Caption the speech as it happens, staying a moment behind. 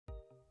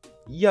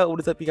Yo, what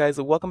is up you guys?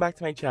 Welcome back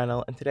to my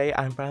channel, and today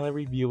I'm finally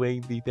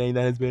reviewing the thing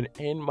that has been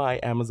in my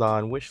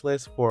Amazon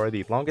wishlist for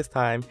the longest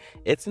time.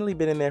 It's nearly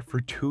been in there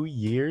for 2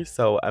 years,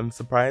 so I'm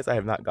surprised I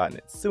have not gotten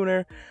it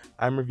sooner.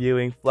 I'm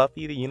reviewing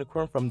Fluffy the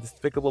Unicorn from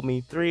Despicable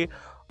Me 3,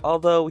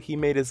 although he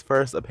made his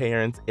first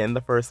appearance in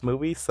the first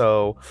movie,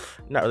 so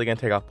I'm not really gonna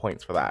take off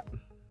points for that.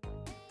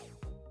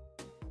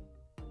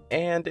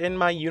 And in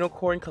my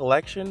unicorn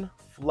collection,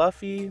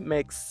 Fluffy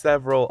makes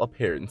several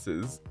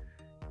appearances,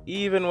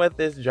 even with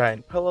this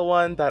giant pillow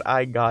one that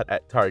I got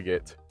at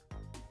Target.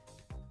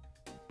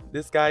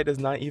 This guy does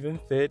not even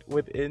fit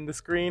within the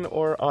screen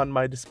or on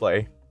my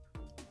display.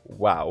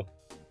 Wow.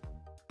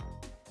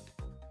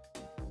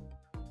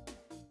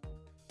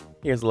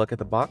 Here's a look at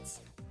the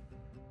box.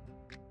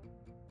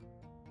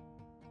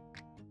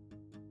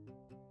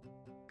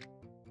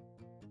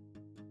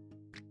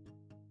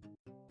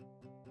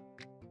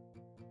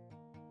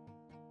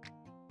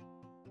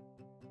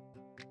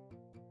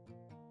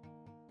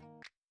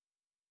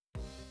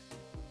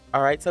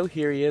 Alright, so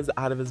here he is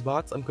out of his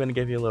box. I'm going to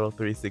give you a little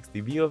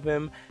 360 view of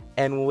him,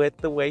 and with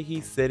the way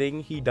he's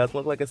sitting, he doesn't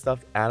look like a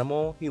stuffed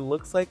animal. He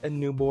looks like a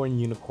newborn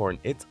unicorn.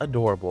 It's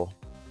adorable.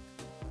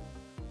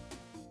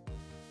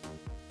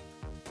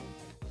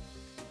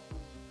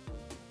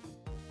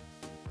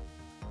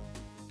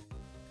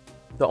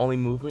 The only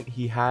movement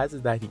he has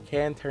is that he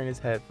can turn his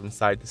head from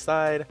side to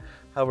side.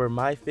 However,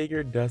 my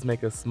figure does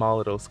make a small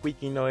little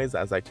squeaky noise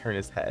as I turn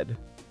his head.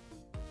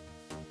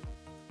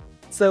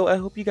 So I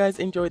hope you guys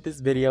enjoyed this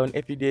video, and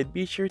if you did,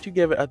 be sure to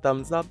give it a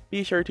thumbs up,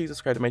 be sure to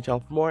subscribe to my channel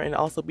for more, and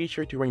also be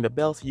sure to ring the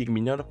bell so you can be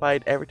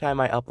notified every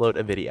time I upload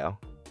a video.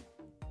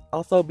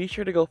 Also, be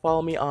sure to go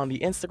follow me on the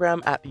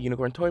Instagram at the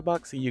Unicorn Toy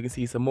Box so you can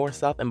see some more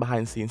stuff and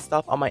behind the scenes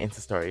stuff on my Insta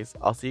stories.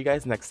 I'll see you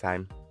guys next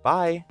time.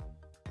 Bye!